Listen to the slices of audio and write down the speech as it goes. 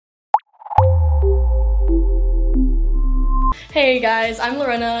Hey guys, I'm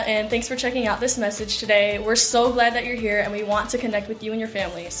Lorena, and thanks for checking out this message today. We're so glad that you're here, and we want to connect with you and your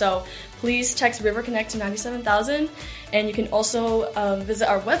family. So please text River Connect to 97000, and you can also visit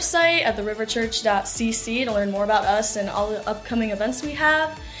our website at theriverchurch.cc to learn more about us and all the upcoming events we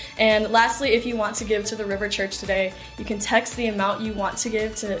have. And lastly, if you want to give to the River Church today, you can text the amount you want to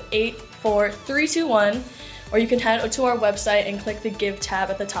give to 84321, or you can head to our website and click the Give tab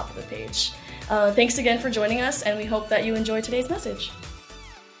at the top of the page. Thanks again for joining us, and we hope that you enjoy today's message.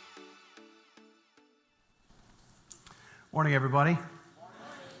 Morning, everybody. If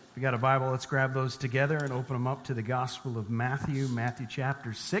you got a Bible, let's grab those together and open them up to the Gospel of Matthew, Matthew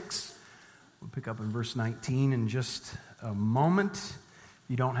chapter 6. We'll pick up in verse 19 in just a moment. If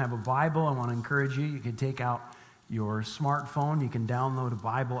you don't have a Bible, I want to encourage you. You can take out your smartphone. You can download a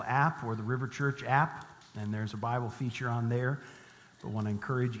Bible app or the River Church app, and there's a Bible feature on there. I want to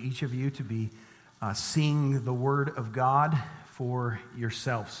encourage each of you to be seeing the Word of God for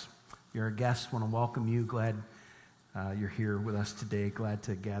yourselves. If you're a guest, want to welcome you. Glad you're here with us today. Glad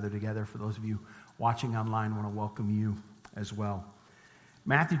to gather together. For those of you watching online, want to welcome you as well.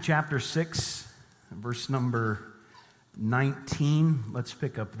 Matthew chapter 6, verse number 19. Let's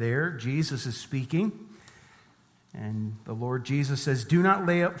pick up there. Jesus is speaking. And the Lord Jesus says, "Do not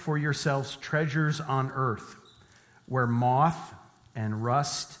lay up for yourselves treasures on earth, where moth and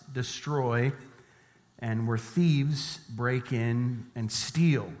rust destroy, and where thieves break in and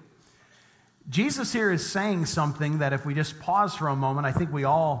steal." Jesus here is saying something that if we just pause for a moment, I think we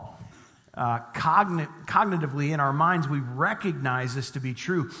all cognitively in our minds, we recognize this to be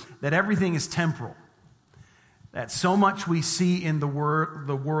true, that everything is temporal. That so much we see in the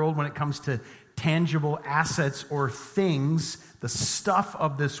world when it comes to tangible assets or things, the stuff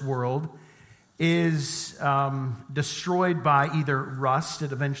of this world, is destroyed by either rust,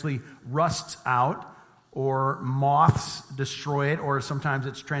 it eventually rusts out, or moths destroy it, or sometimes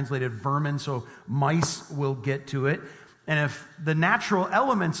it's translated vermin, so mice will get to it. And if the natural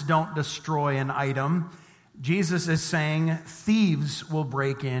elements don't destroy an item, Jesus is saying thieves will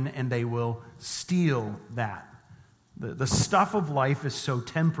break in and they will steal that. The stuff of life is so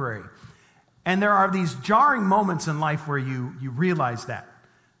temporary. And there are these jarring moments in life where you realize that.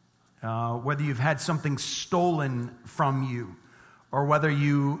 Whether you've had something stolen from you, or whether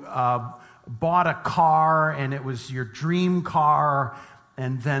you bought a car and it was your dream car,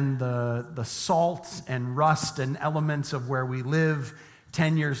 and then the salt and rust and elements of where we live,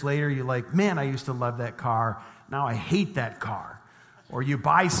 10 years later, you're like, man, I used to love that car. Now I hate that car. Or you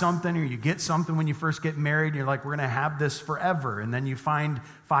buy something or you get something when you first get married, and you're like, we're going to have this forever. And then you find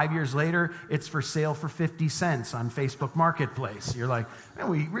 5 years later, it's for sale for 50 cents on Facebook Marketplace. You're like, man,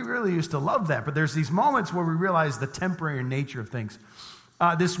 we really used to love that. But there's these moments where we realize the temporary nature of things.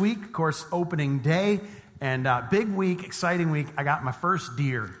 This week, of course, opening day, and big week, exciting week. I got my first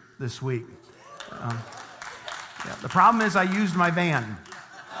deer this week. The problem is I used my van.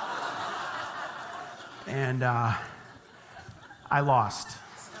 And I lost.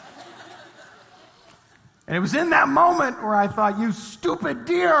 And it was in that moment where I thought, you stupid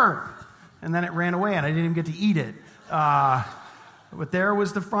deer. And then it ran away and I didn't even get to eat it. But there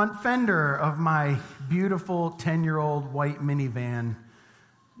was the front fender of my beautiful 10-year-old white minivan.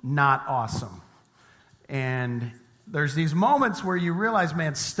 Not awesome. And there's these moments where you realize,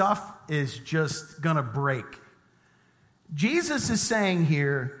 man, stuff is just going to break. Jesus is saying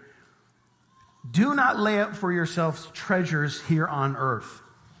here, do not lay up for yourselves treasures here on earth.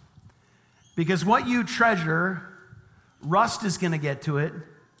 Because what you treasure, rust is going to get to it.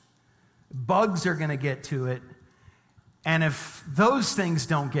 Bugs are going to get to it. And if those things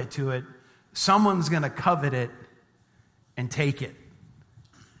don't get to it, someone's going to covet it and take it.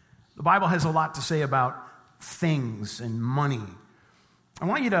 The Bible has a lot to say about things and money. I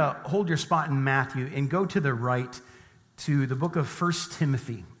want you to hold your spot in Matthew and go to the right to the book of 1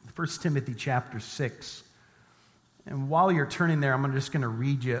 Timothy. 1 Timothy chapter 6. And while you're turning there, I'm just going to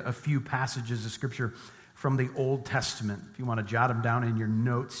read you a few passages of Scripture from the Old Testament. If you want to jot them down in your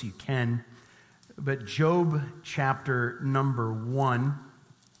notes, you can. But Job chapter number 1.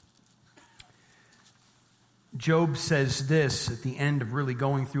 Job says this at the end of really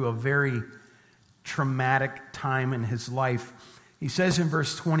going through a very traumatic time in his life. He says in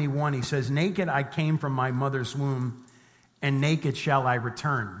verse 21, he says, "Naked I came from my mother's womb, and naked shall I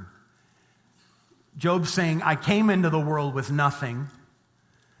return." Job's saying, I came into the world with nothing,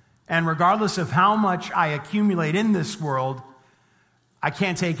 and regardless of how much I accumulate in this world, I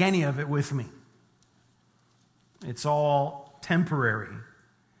can't take any of it with me. It's all temporary.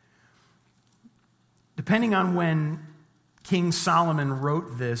 Depending on when King Solomon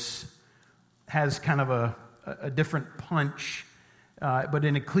wrote this, has kind of a a different punch. But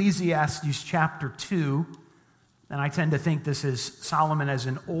in Ecclesiastes chapter 2, and I tend to think this is Solomon as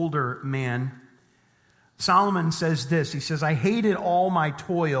an older man, Solomon says this. He says, I hated all my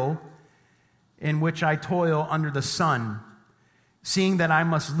toil in which I toil under the sun, seeing that I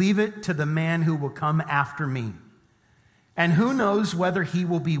must leave it to the man who will come after me. And who knows whether he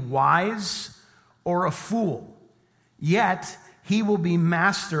will be wise or a fool? Yet he will be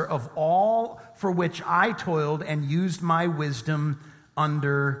master of all for which I toiled and used my wisdom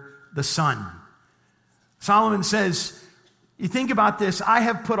under the sun. Solomon says, you think about this, I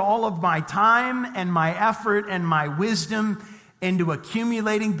have put all of my time and my effort and my wisdom into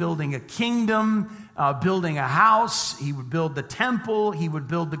accumulating, building a kingdom, building a house. He would build the temple. He would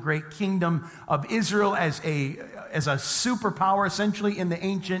build the great kingdom of Israel as a superpower, essentially, in the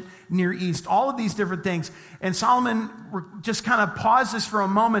ancient Near East. All of these different things. And Solomon just kind of pauses for a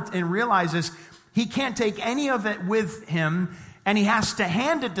moment and realizes he can't take any of it with him, and he has to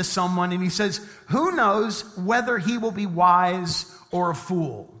hand it to someone. And he says, who knows whether he will be wise or a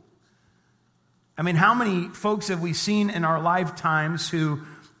fool? I mean, how many folks have we seen in our lifetimes who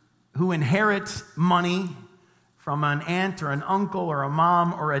inherit money from an aunt or an uncle or a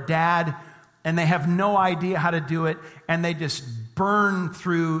mom or a dad, and they have no idea how to do it, and they just burn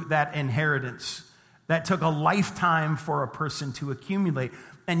through that inheritance that took a lifetime for a person to accumulate?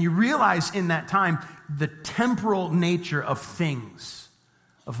 And you realize in that time the temporal nature of things,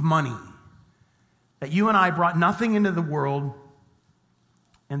 of money, that you and I brought nothing into the world,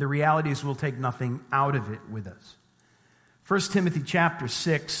 and the reality is we'll take nothing out of it with us. 1 Timothy chapter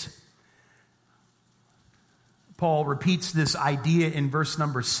 6, Paul repeats this idea in verse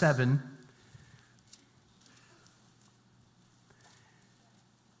number 7.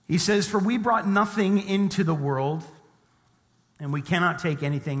 He says, for we brought nothing into the world, and we cannot take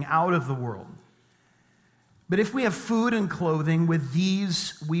anything out of the world. But if we have food and clothing, with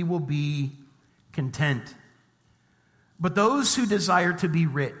these we will be content. But those who desire to be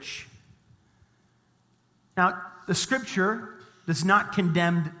rich. Now, the scripture does not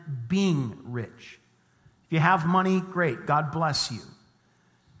condemn being rich. If you have money, great, God bless you.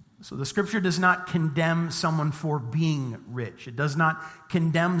 So the scripture does not condemn someone for being rich. It does not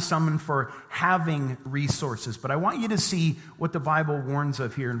condemn someone for having resources. But I want you to see what the Bible warns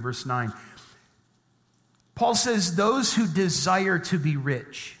of here in verse 9. Paul says, those who desire to be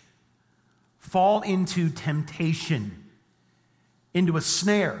rich fall into temptation, into a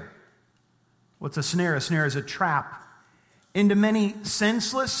snare. What's a snare? A snare is a trap. Into many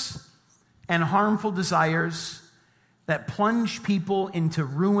senseless and harmful desires that plunge people into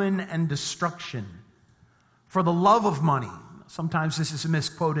ruin and destruction. For the love of money. Sometimes this is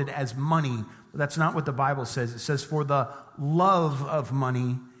misquoted as money, but that's not what the Bible says. It says, for the love of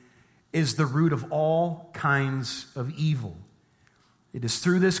money is the root of all kinds of evil. It is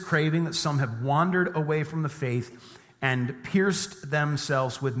through this craving that some have wandered away from the faith and pierced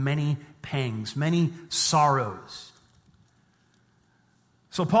themselves with many pangs, many sorrows.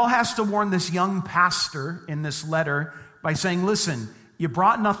 So Paul has to warn this young pastor in this letter by saying, listen, you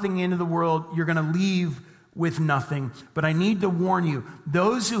brought nothing into the world, you're going to leave with nothing. But I need to warn you,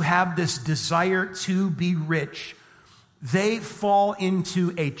 those who have this desire to be rich, they fall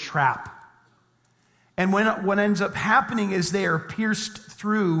into a trap. And what ends up happening is they are pierced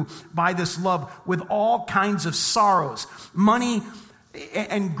through by this love with all kinds of sorrows. Money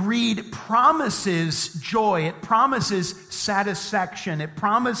and greed promises joy. It promises satisfaction. It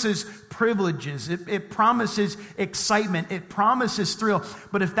promises privileges. It promises excitement. It promises thrill.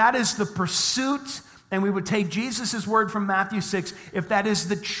 But if that is the pursuit, and we would take Jesus' word from Matthew 6, if that is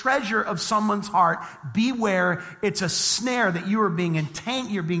the treasure of someone's heart, beware, it's a snare that you're being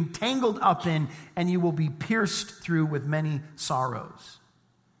tangled up in, and you will be pierced through with many sorrows.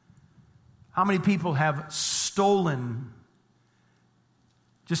 How many people have stolen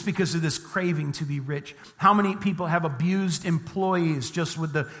just because of this craving to be rich? How many people have abused employees just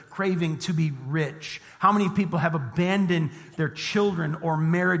with the craving to be rich? How many people have abandoned their children or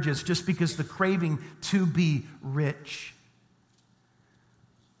marriages just because the craving to be rich?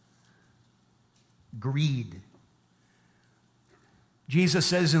 Greed. Jesus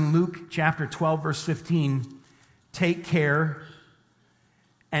says in Luke chapter 12, verse 15, take care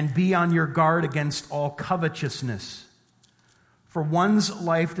and be on your guard against all covetousness. For one's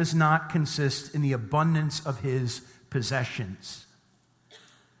life does not consist in the abundance of his possessions.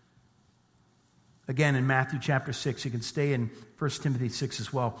 Again, in Matthew chapter 6, you can stay in 1 Timothy 6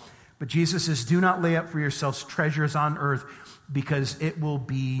 as well. But Jesus says, do not lay up for yourselves treasures on earth, because it will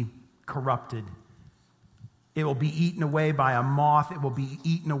be corrupted. It will be eaten away by a moth. It will be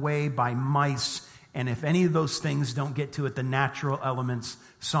eaten away by mice. And if any of those things don't get to it, the natural elements,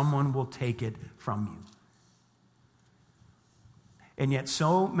 someone will take it from you. And yet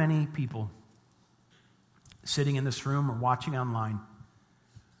so many people sitting in this room or watching online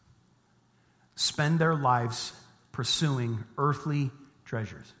spend their lives pursuing earthly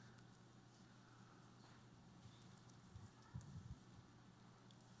treasures.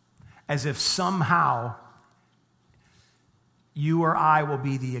 As if somehow you or I will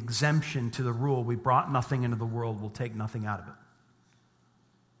be the exemption to the rule. We brought nothing into the world, we'll take nothing out of it.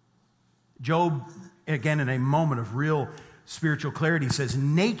 Job, again, in a moment of real spiritual clarity, says,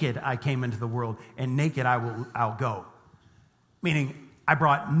 naked I came into the world, and naked I'll go. Meaning, I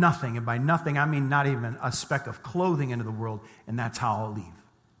brought nothing, and by nothing I mean not even a speck of clothing into the world, and that's how I'll leave.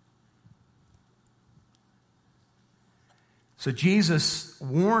 So Jesus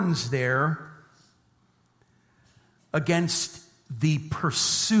warns there against the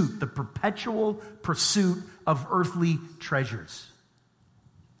pursuit, the perpetual pursuit of earthly treasures.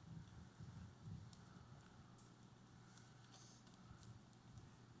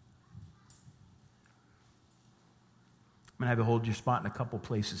 I'm going to have you hold your spot in a couple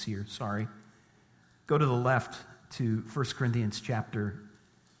places here. Sorry. Go to the left to 1 Corinthians chapter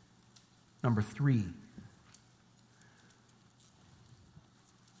number 3.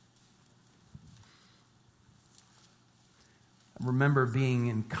 I remember being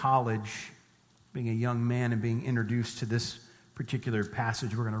in college, being a young man, and being introduced to this particular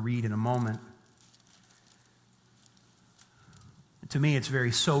passage we're going to read in a moment. To me, it's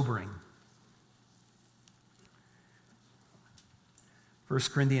very sobering. 1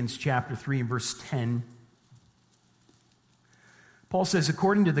 Corinthians chapter 3 and verse 10. Paul says,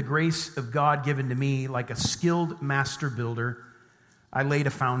 according to the grace of God given to me, like a skilled master builder, I laid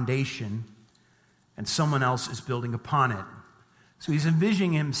a foundation, and someone else is building upon it. So he's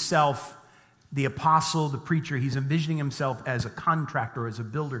envisioning himself, the apostle, the preacher, he's envisioning himself as a contractor, as a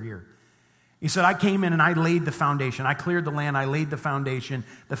builder here. He said, I came in and I laid the foundation. I cleared the land, I laid the foundation.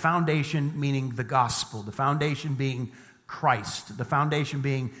 The foundation meaning the gospel. The foundation being Christ. The foundation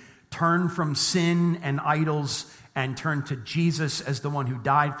being turn from sin and idols and turn to Jesus as the one who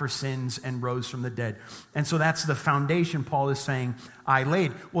died for sins and rose from the dead. And so that's the foundation Paul is saying I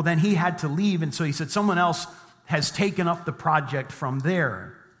laid. Well, then he had to leave, and so he said someone else has taken up the project from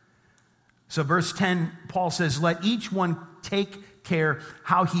there. So verse 10, Paul says, let each one take care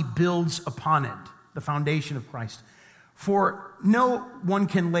how he builds upon it, the foundation of Christ. For no one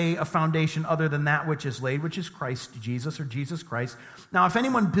can lay a foundation other than that which is laid, which is Christ Jesus or Jesus Christ. Now, if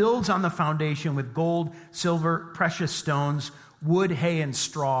anyone builds on the foundation with gold, silver, precious stones, wood, hay, and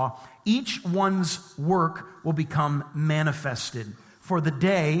straw, each one's work will become manifested. For the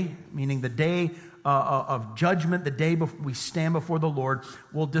day, meaning the day of judgment, the day we stand before the Lord,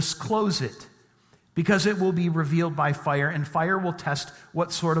 will disclose it, because it will be revealed by fire, and fire will test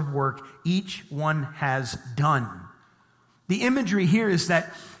what sort of work each one has done. The imagery here is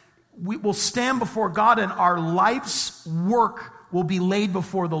that we will stand before God and our life's work will be laid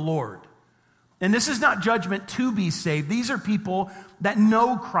before the Lord. And this is not judgment to be saved. These are people that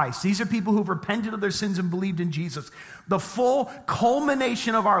know Christ. These are people who've repented of their sins and believed in Jesus. The full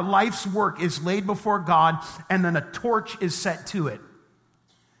culmination of our life's work is laid before God, and then a torch is set to it.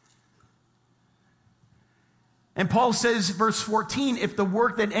 And Paul says, verse 14, if the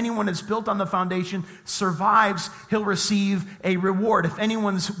work that anyone has built on the foundation survives, he'll receive a reward. If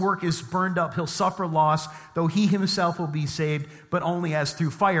anyone's work is burned up, he'll suffer loss, though he himself will be saved, but only as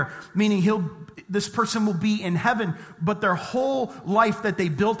through fire. Meaning this person will be in heaven, but their whole life that they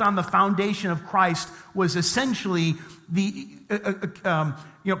built on the foundation of Christ was essentially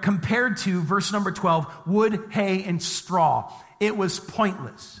compared to verse number 12, wood, hay, and straw. It was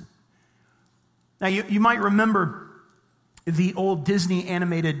pointless. Now, you might remember the old Disney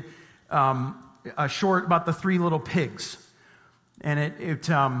animated short about the three little pigs. And it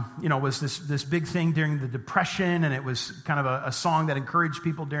was this big thing during the Depression, and it was kind of a song that encouraged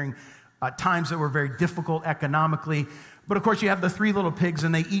people during times that were very difficult economically. But of course, you have the three little pigs,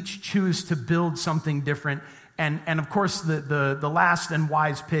 and they each choose to build something different. And of course, the last and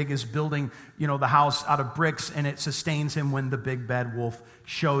wise pig is building, the house out of bricks, and it sustains him when the big bad wolf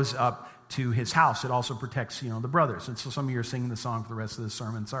shows up to his house. It also protects, the brothers. And so some of you are singing the song for the rest of the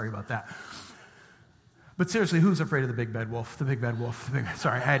sermon. Sorry about that. But seriously, who's afraid of the big bad wolf? The big bad wolf.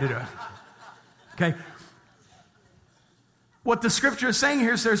 Sorry, I had to do it. Okay. What the scripture is saying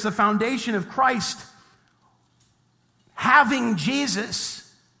here is there's the foundation of Christ. Having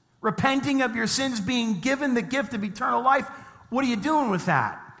Jesus, repenting of your sins, being given the gift of eternal life. What are you doing with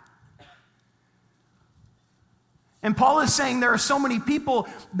that? And Paul is saying there are so many people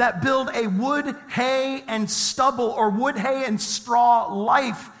that build a wood, hay, and stubble or wood, hay, and straw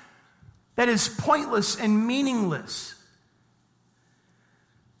life that is pointless and meaningless.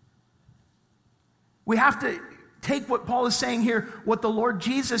 We have to take what Paul is saying here, what the Lord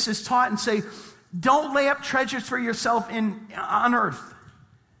Jesus has taught, and say, don't lay up treasures for yourself on earth.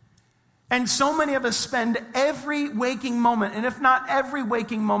 And so many of us spend every waking moment, and if not every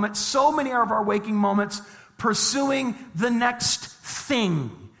waking moment, so many of our waking moments pursuing the next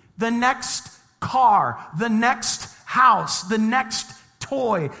thing, the next car, the next house, the next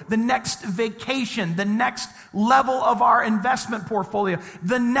toy, the next vacation, the next level of our investment portfolio,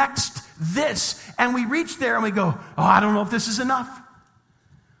 the next this. And we reach there and we go, oh, I don't know if this is enough.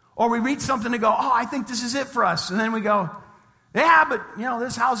 Or we reach something and go, oh, I think this is it for us. And then we go, yeah, but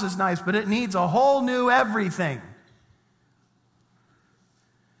this house is nice, but it needs a whole new everything.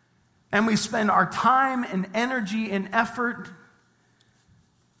 And we spend our time and energy and effort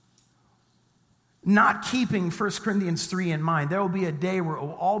not keeping 1 Corinthians 3 in mind. There will be a day where it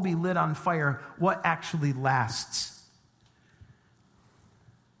will all be lit on fire. What actually lasts?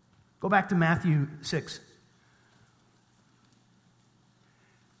 Go back to Matthew 6.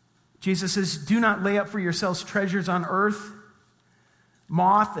 Jesus says, do not lay up for yourselves treasures on earth.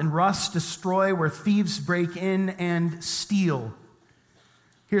 Moth and rust destroy, where thieves break in and steal.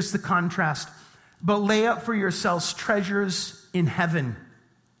 Here's the contrast. But lay up for yourselves treasures in heaven,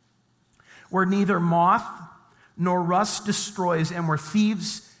 where neither moth nor rust destroys, and where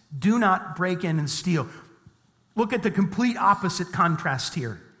thieves do not break in and steal. Look at the complete opposite contrast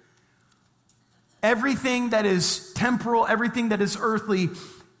here. Everything that is temporal, everything that is earthly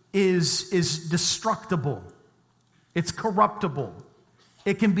is destructible. It's corruptible.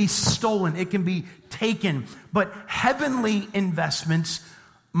 It can be stolen. It can be taken. But heavenly investments,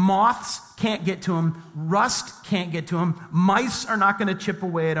 moths can't get to them. Rust can't get to them. Mice are not going to chip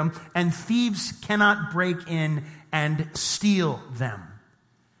away at them. And thieves cannot break in and steal them.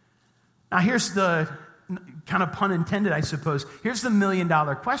 Now here's the kind of pun intended, I suppose. Here's the $1 million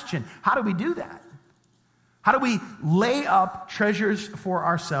question. How do we do that? How do we lay up treasures for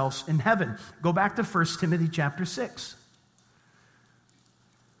ourselves in heaven? Go back to 1 Timothy chapter 6.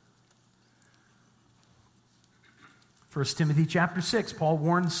 1 Timothy chapter 6, Paul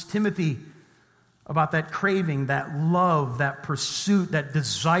warns Timothy about that craving, that love, that pursuit, that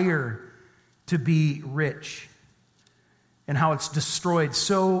desire to be rich, and how it's destroyed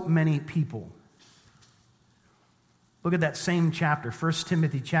so many people. Look at that same chapter, 1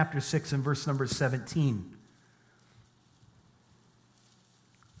 Timothy chapter 6 and verse number 17.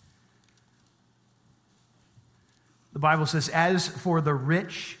 The Bible says, as for the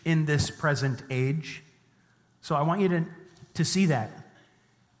rich in this present age. So I want you to see that.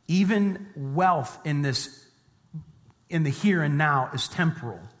 Even wealth in the here and now is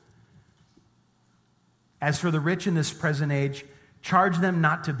temporal. As for the rich in this present age, charge them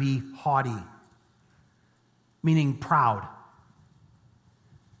not to be haughty, meaning proud.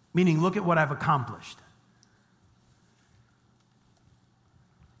 Meaning, look at what I've accomplished.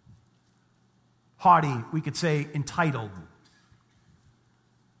 Haughty, we could say entitled.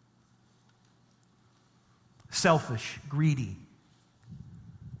 Selfish, greedy.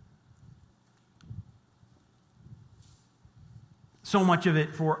 So much of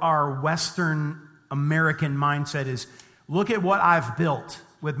it for our Western American mindset is, look at what I've built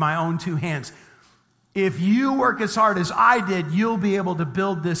with my own two hands. If you work as hard as I did, you'll be able to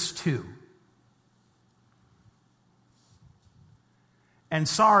build this too. And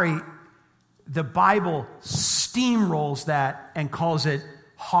sorry, the Bible steamrolls that and calls it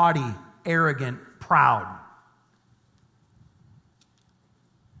haughty, arrogant, proud.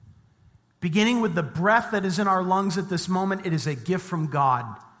 Beginning with the breath that is in our lungs at this moment, it is a gift from God.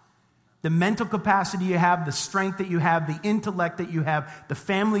 The mental capacity you have, the strength that you have, the intellect that you have, the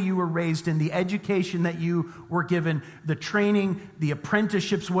family you were raised in, the education that you were given, the training, the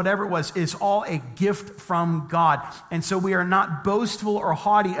apprenticeships, whatever it was, is all a gift from God. And so we are not boastful or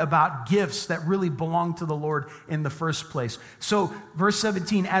haughty about gifts that really belong to the Lord in the first place. So verse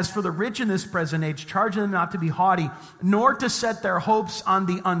 17, as for the rich in this present age, charge them not to be haughty, nor to set their hopes on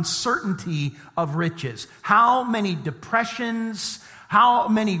the uncertainty of riches. How many depressions, how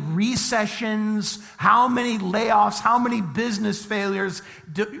many recessions, how many layoffs, how many business failures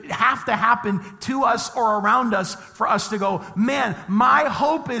have to happen to us or around us for us to go, man, my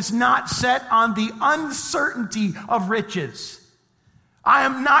hope is not set on the uncertainty of riches. I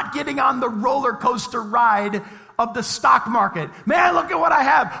am not getting on the roller coaster ride of the stock market. Man, look at what I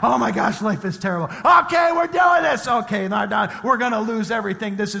have. Oh my gosh, life is terrible. Okay, we're doing this. Okay, we're going to lose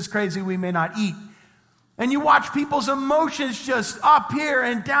everything. This is crazy. We may not eat. And you watch people's emotions just up here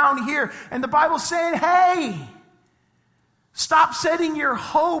and down here. And the Bible's saying, hey, stop setting your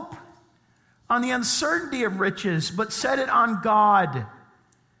hope on the uncertainty of riches, but set it on God,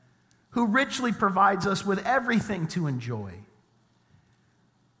 who richly provides us with everything to enjoy.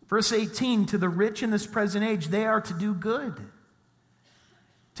 Verse 18, to the rich in this present age, they are to do good,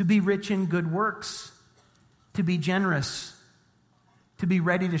 to be rich in good works, to be generous, to be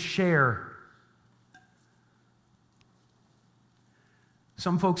ready to share.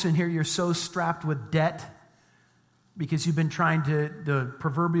 Some folks in here, you're so strapped with debt because you've been trying to, the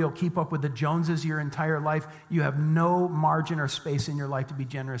proverbial, keep up with the Joneses your entire life. You have no margin or space in your life to be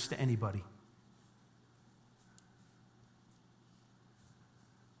generous to anybody.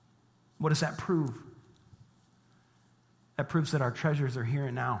 What does that prove? That proves that our treasures are here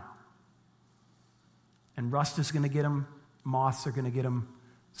and now. And rust is going to get them. Moths are going to get them.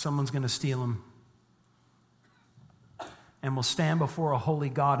 Someone's going to steal them. And we'll stand before a holy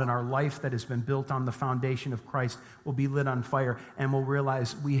God, and our life that has been built on the foundation of Christ will be lit on fire, and we'll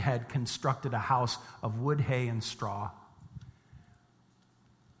realize we had constructed a house of wood, hay, and straw.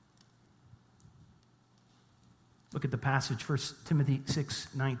 Look at the passage, 1 Timothy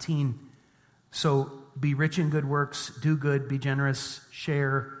 6:19. So be rich in good works, do good, be generous,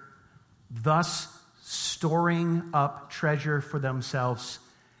 share, thus storing up treasure for themselves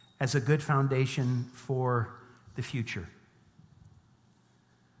as a good foundation for the future.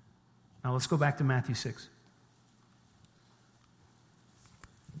 Now let's go back to Matthew 6.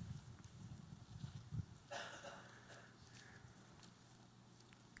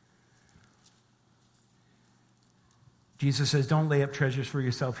 Jesus says, don't lay up treasures for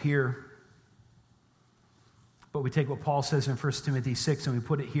yourself here. But we take what Paul says in 1 Timothy 6 and we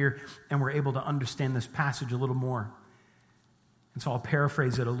put it here, and we're able to understand this passage a little more. And so I'll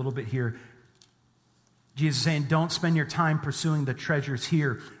paraphrase it a little bit here. Jesus is saying, don't spend your time pursuing the treasures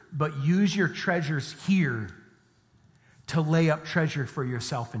here, but use your treasures here to lay up treasure for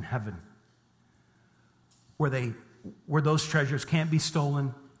yourself in heaven, where those treasures can't be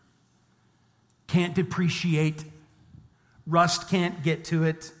stolen, can't depreciate, rust can't get to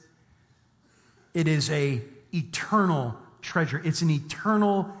it. It is an eternal treasure. It's an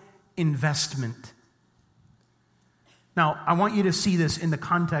eternal investment. Now, I want you to see this in the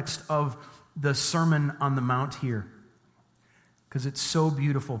context of the Sermon on the Mount here, because it's so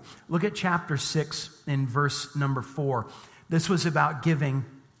beautiful. Look at chapter 6 in verse number 4. This was about giving.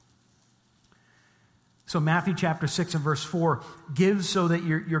 So Matthew chapter 6 and verse 4, give so that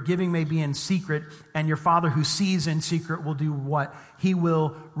your giving may be in secret, and your Father who sees in secret will do what? He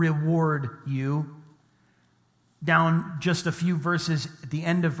will reward you. Down just a few verses at the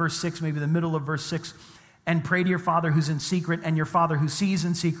end of verse 6, maybe the middle of verse 6, and pray to your Father who's in secret, and your Father who sees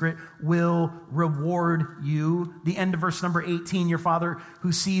in secret will reward you. The end of verse number 18, your Father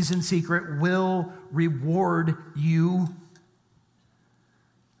who sees in secret will reward you.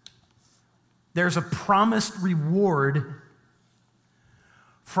 There's a promised reward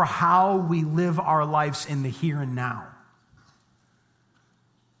for how we live our lives in the here and now.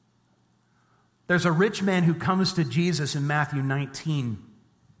 There's a rich man who comes to Jesus in Matthew 19.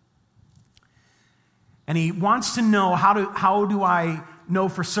 And he wants to know, how do I know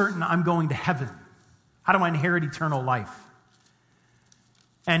for certain I'm going to heaven? How do I inherit eternal life?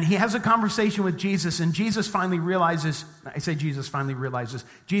 And he has a conversation with Jesus, and Jesus finally illuminates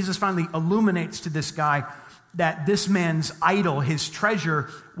to this guy that this man's idol, his treasure,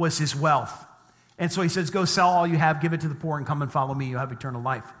 was his wealth. And so he says, go sell all you have, give it to the poor, and come and follow me. You'll have eternal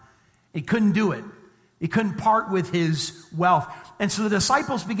life. He couldn't do it. He couldn't part with his wealth. And so the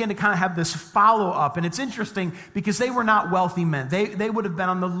disciples began to kind of have this follow-up. And it's interesting because they were not wealthy men. They would have been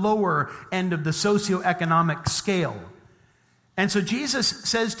on the lower end of the socioeconomic scale. And so Jesus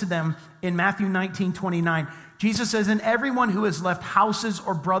says to them in Matthew 19:29, Jesus says, and everyone who has left houses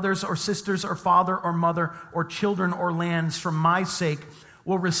or brothers or sisters or father or mother or children or lands for my sake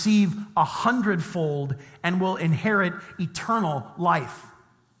will receive 100-fold and will inherit eternal life.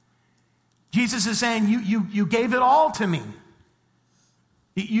 Jesus is saying, you gave it all to me.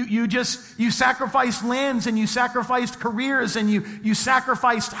 You sacrificed lands and you sacrificed careers and you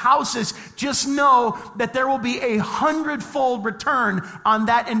sacrificed houses. Just know that there will be 100-fold return on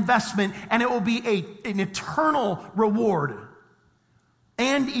that investment, and it will be an eternal reward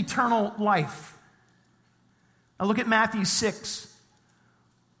and eternal life. Now look at Matthew 6,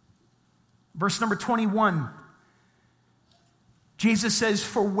 verse number 21. Jesus says,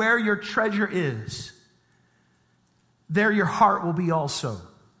 for where your treasure is, there your heart will be also.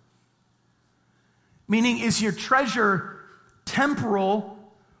 Meaning, is your treasure temporal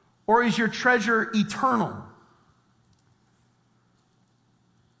Or is your treasure eternal?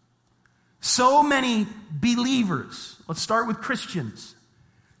 So many believers, let's start with Christians.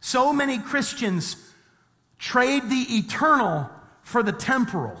 So many Christians trade the eternal for the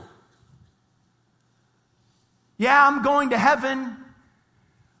temporal. Yeah, I'm going to heaven,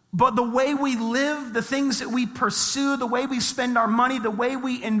 but the way we live, the things that we pursue, the way we spend our money, the way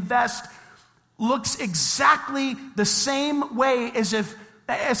we invest looks exactly the same way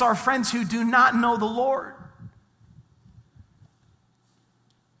as our friends who do not know the Lord.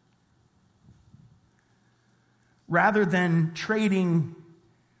 Rather than trading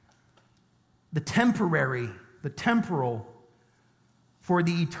the temporary, the temporal, for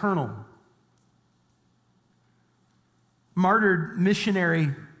the eternal. A martyred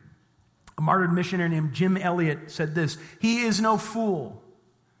missionary named Jim Elliot said this: "He is no fool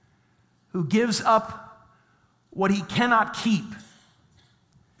who gives up what he cannot keep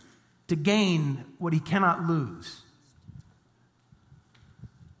to gain what he cannot lose."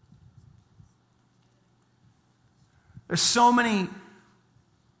 There's so many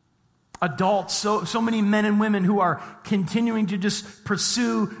adults, so many men and women who are continuing to just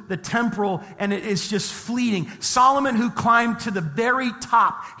pursue the temporal, and it is just fleeting. Solomon, who climbed to the very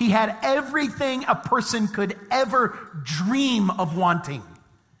top, he had everything a person could ever dream of wanting.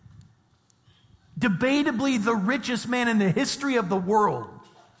 Debatably the richest man in the history of the world.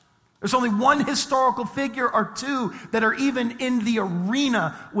 There's only one historical figure or two that are even in the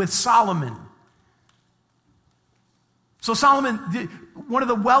arena with Solomon. So Solomon, one of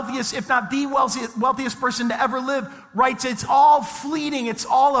the wealthiest, if not the wealthiest person to ever live, writes, it's all fleeting, it's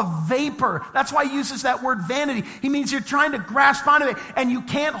all a vapor. That's why he uses that word vanity. He means you're trying to grasp onto it and you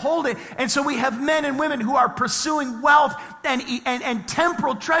can't hold it. And so we have men and women who are pursuing wealth and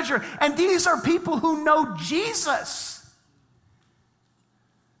temporal treasure. And these are people who know Jesus.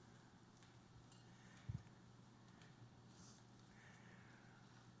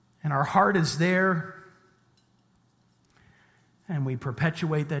 And our heart is there. And we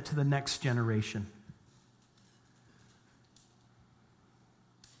perpetuate that to the next generation.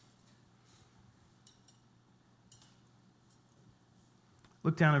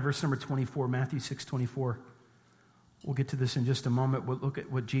 Look down at verse number 24, Matthew 6:24. We'll get to this in just a moment. We'll look at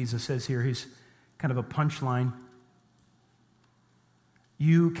what Jesus says here. He's kind of a punchline.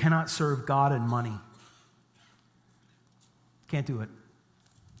 You cannot serve God and money. Can't do it.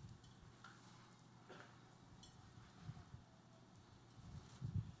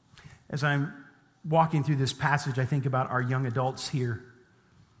 As I'm walking through this passage, I think about our young adults here.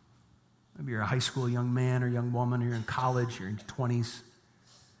 Maybe you're a high school young man or young woman, or you're in college, you're in your 20s.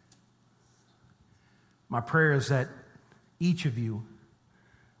 My prayer is that each of you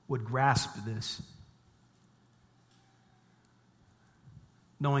would grasp this,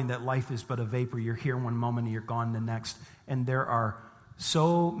 knowing that life is but a vapor. You're here one moment and you're gone the next. And there are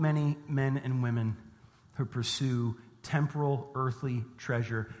so many men and women who pursue temporal, earthly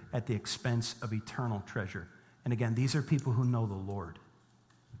treasure at the expense of eternal treasure. And again, these are people who know the Lord.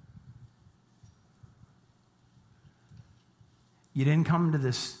 You didn't come into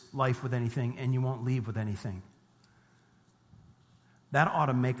this life with anything, and you won't leave with anything. That ought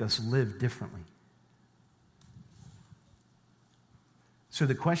to make us live differently. So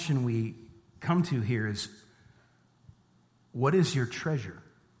the question we come to here is, what is your treasure?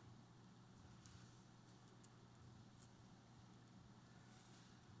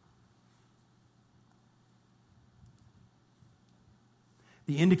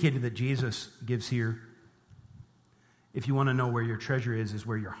 The indicator that Jesus gives here, if you want to know where your treasure is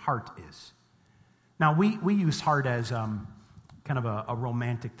where your heart is. Now, we use heart as kind of a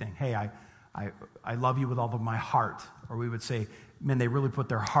romantic thing. Hey, I love you with all of my heart. Or we would say, man, they really put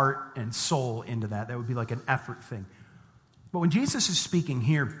their heart and soul into that. That would be like an effort thing. But when Jesus is speaking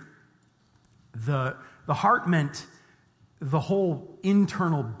here, the heart meant the whole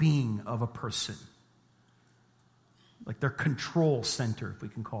internal being of a person. Like their control center, if we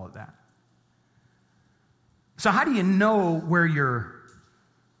can call it that. So how do you know where your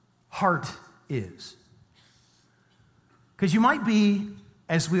heart is? Because you might be,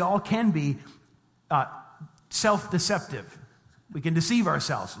 as we all can be, self-deceptive. We can deceive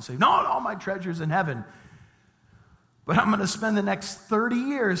ourselves and say, no, all my treasure's in heaven. But I'm going to spend the next 30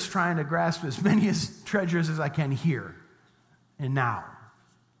 years trying to grasp as many treasures as I can here and now.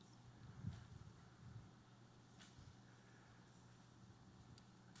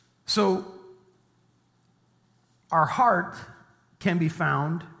 So, our heart can be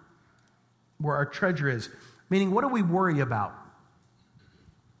found where our treasure is. Meaning, what do we worry about?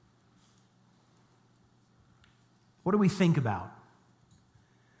 What do we think about?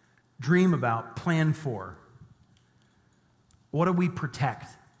 dream about, plan for? What do we protect?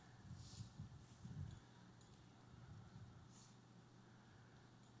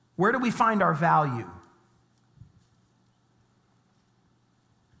 Where do we find our value?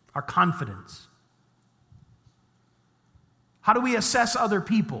 Our confidence? How do we assess other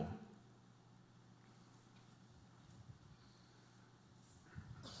people?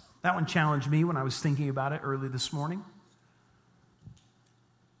 That one challenged me when I was thinking about it early this morning.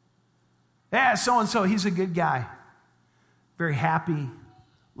 Yeah, so-and-so, he's a good guy. Very happy,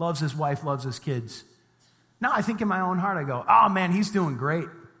 loves his wife, loves his kids. Now I think in my own heart, I go, oh man, he's doing great.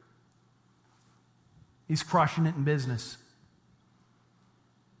 He's crushing it in business.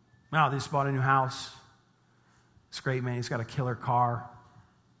 Wow, they just bought a new house. It's great, man. He's got a killer car.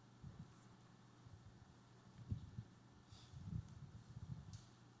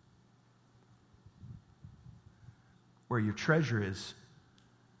 Where your treasure is,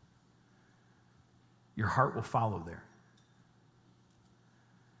 your heart will follow there.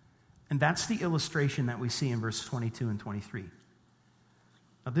 And that's the illustration that we see in verse 22 and 23.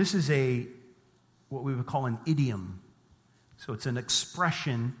 Now, this is what we would call an idiom. So it's an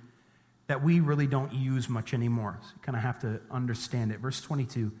expression that we really don't use much anymore. So you kind of have to understand it. Verse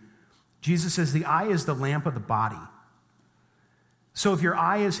 22, Jesus says, the eye is the lamp of the body. So if your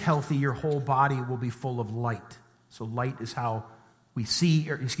eye is healthy, your whole body will be full of light. So light is how we see,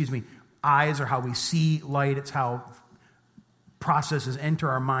 eyes are how we see light. It's how processes enter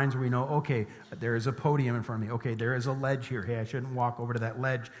our minds where we know, okay, there is a podium in front of me. Okay, there is a ledge here. Hey, I shouldn't walk over to that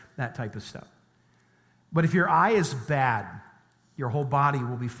ledge, that type of stuff. But if your eye is bad, your whole body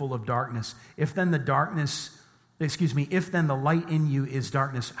will be full of darkness. If then the light in you is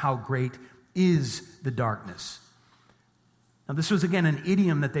darkness, how great is the darkness? Now, this was, again, an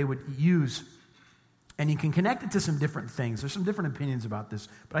idiom that they would use, and you can connect it to some different things. There's some different opinions about this,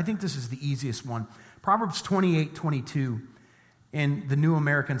 but I think this is the easiest one. Proverbs 28:22 in the New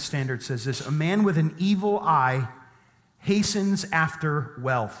American Standard says this, a man with an evil eye hastens after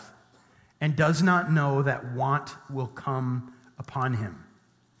wealth and does not know that want will come upon him.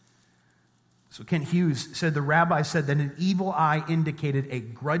 So Kent Hughes said, the rabbi said that an evil eye indicated a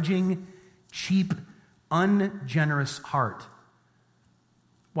grudging, cheap, ungenerous heart.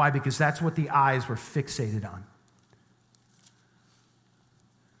 Why? Because that's what the eyes were fixated on.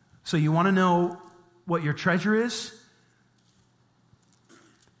 So you want to know what your treasure is?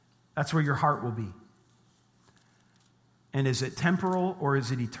 That's where your heart will be. And is it temporal or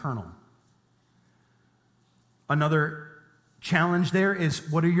is it eternal? Another challenge there is,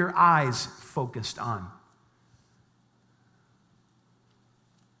 what are your eyes focused on?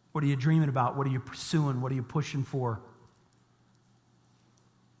 What are you dreaming about? What are you pursuing? What are you pushing for?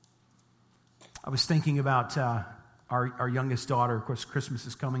 I was thinking about our youngest daughter. Of course, Christmas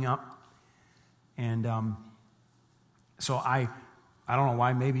is coming up. And so I don't know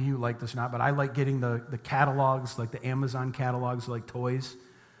why, maybe you like this or not, but I like getting the catalogs, like the Amazon catalogs, like toys.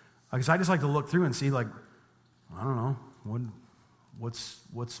 Because I just like to look through and see, like, I don't know,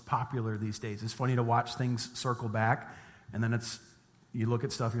 what's popular these days. It's funny to watch things circle back, and then you look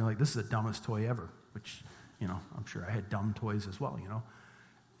at stuff and you're like, this is the dumbest toy ever, which, I'm sure I had dumb toys as well,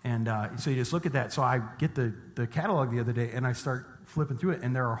 And so you just look at that. So I get the catalog the other day, and I start flipping through it,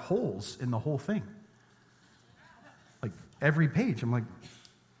 and there are holes in the whole thing. Like, every page. I'm like,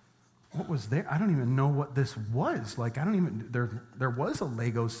 what was there? I don't even know what this was. Like, there was a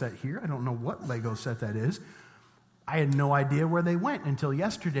Lego set here. I don't know what Lego set that is. I had no idea where they went until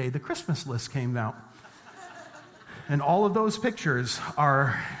yesterday. The Christmas list came out. And all of those pictures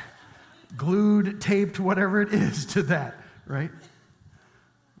are glued, taped, whatever it is to that, right?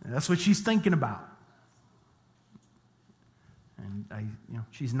 And that's what she's thinking about. And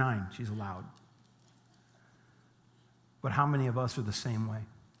she's 9. She's allowed. But how many of us are the same way?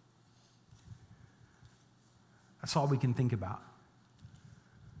 That's all we can think about.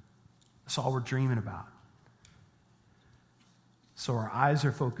 That's all we're dreaming about. So our eyes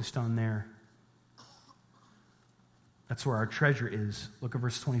are focused on there. That's where our treasure is. Look at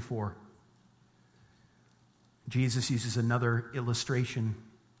verse 24. Jesus uses another illustration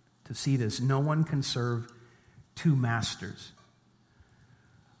to see this. No one can serve two masters.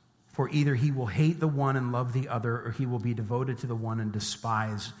 For either he will hate the one and love the other, or he will be devoted to the one and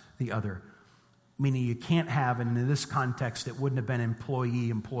despise the other. Meaning you can't have, and in this context, it wouldn't have been employee,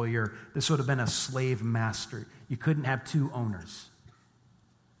 employer. This would have been a slave master. You couldn't have two owners.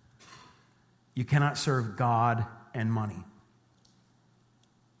 You cannot serve God and money.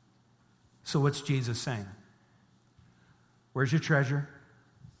 So what's Jesus saying? Where's your treasure?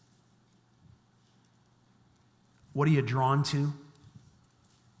 What are you drawn to?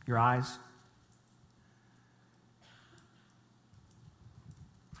 your eyes?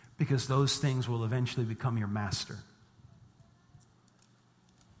 Because those things will eventually become your master.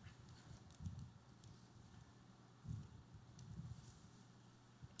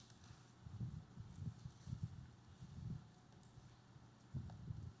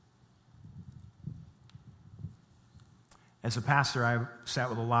 As a pastor, I sat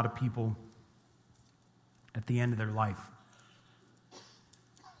with a lot of people at the end of their life.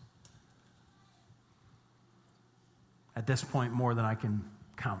 At this point, more than I can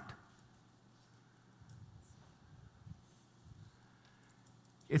count.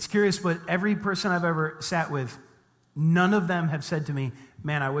 It's curious, but every person I've ever sat with, none of them have said to me,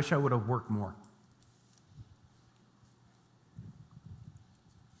 man, I wish I would have worked more.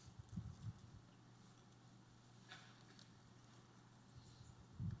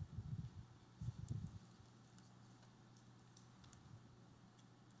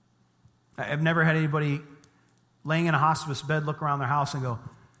 I've never had anybody laying in a hospice bed look around their house and go,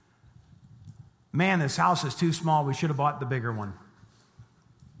 man, this house is too small. We should have bought the bigger one.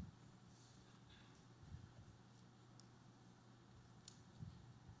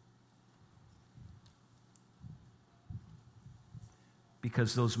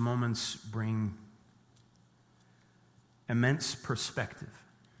 Because those moments bring immense perspective.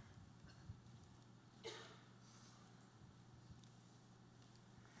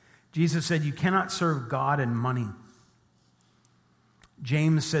 Jesus said, you cannot serve God and money.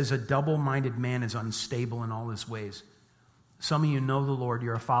 James says a double-minded man is unstable in all his ways. Some of you know the Lord,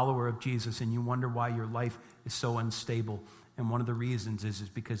 you're a follower of Jesus, and you wonder why your life is so unstable. And one of the reasons is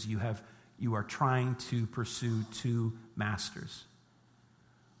because you are trying to pursue two masters.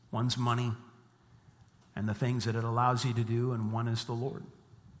 One's money and the things that it allows you to do, and one is the Lord.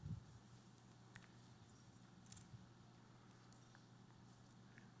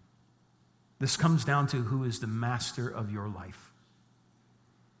 This comes down to who is the master of your life.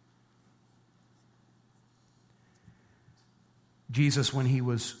 Jesus, when he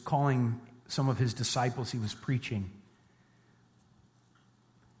was calling some of his disciples, he was preaching.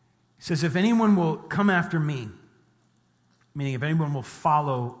 He says, if anyone will come after me, meaning if anyone will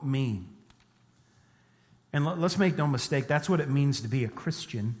follow me, and let's make no mistake, that's what it means to be a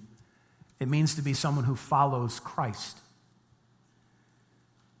Christian. It means to be someone who follows Christ.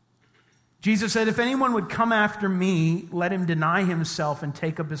 Jesus said, if anyone would come after me, let him deny himself and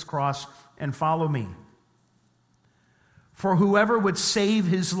take up his cross and follow me. For whoever would save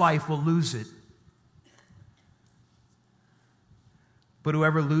his life will lose it. But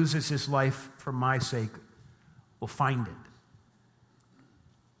whoever loses his life for my sake will find it.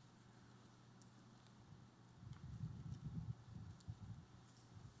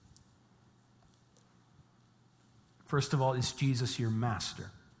 First of all, is Jesus your master?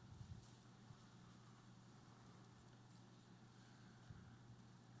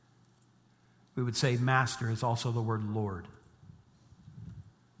 We would say master is also the word Lord.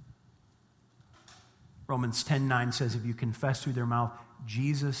 Romans 10:9 says, if you confess through their mouth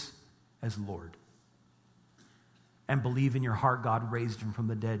Jesus as Lord and believe in your heart God raised him from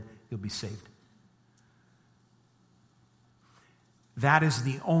the dead, you'll be saved. That is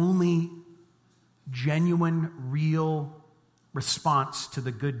the only genuine, real response to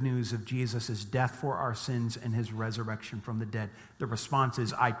the good news of Jesus' death for our sins and his resurrection from the dead. The response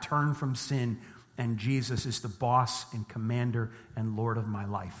is, I turn from sin, and Jesus is the boss and commander and Lord of my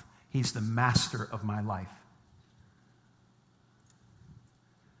life. He's the master of my life.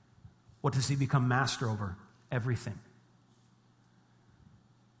 What does he become master over? Everything.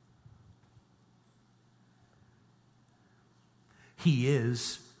 He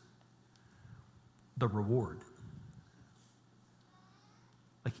is the reward.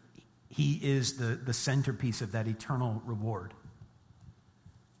 Like, he is the centerpiece of that eternal reward.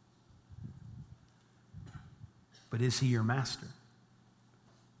 But is he your master?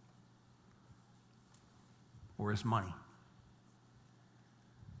 Or is money?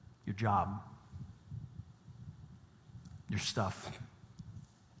 Your job? Your stuff?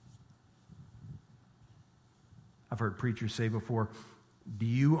 I've heard preachers say before, do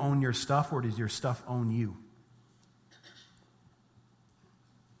you own your stuff or does your stuff own you?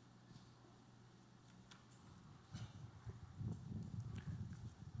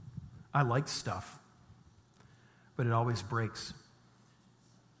 I like stuff, but it always breaks.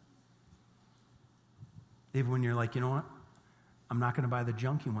 Even when you're like, you know what? I'm not going to buy the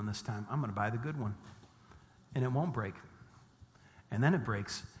junky one this time. I'm going to buy the good one. And it won't break. And then it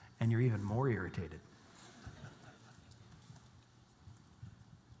breaks, and you're even more irritated.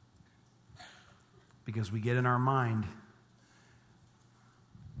 Because we get in our mind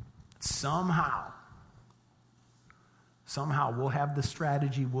Somehow we'll have the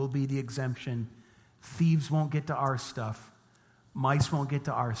strategy, we'll be the exemption. Thieves won't get to our stuff. Mice won't get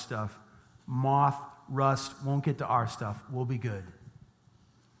to our stuff. Moth, rust won't get to our stuff. We'll be good.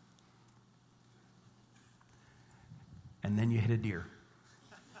 And then you hit a deer.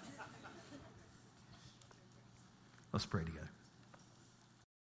 Let's pray together.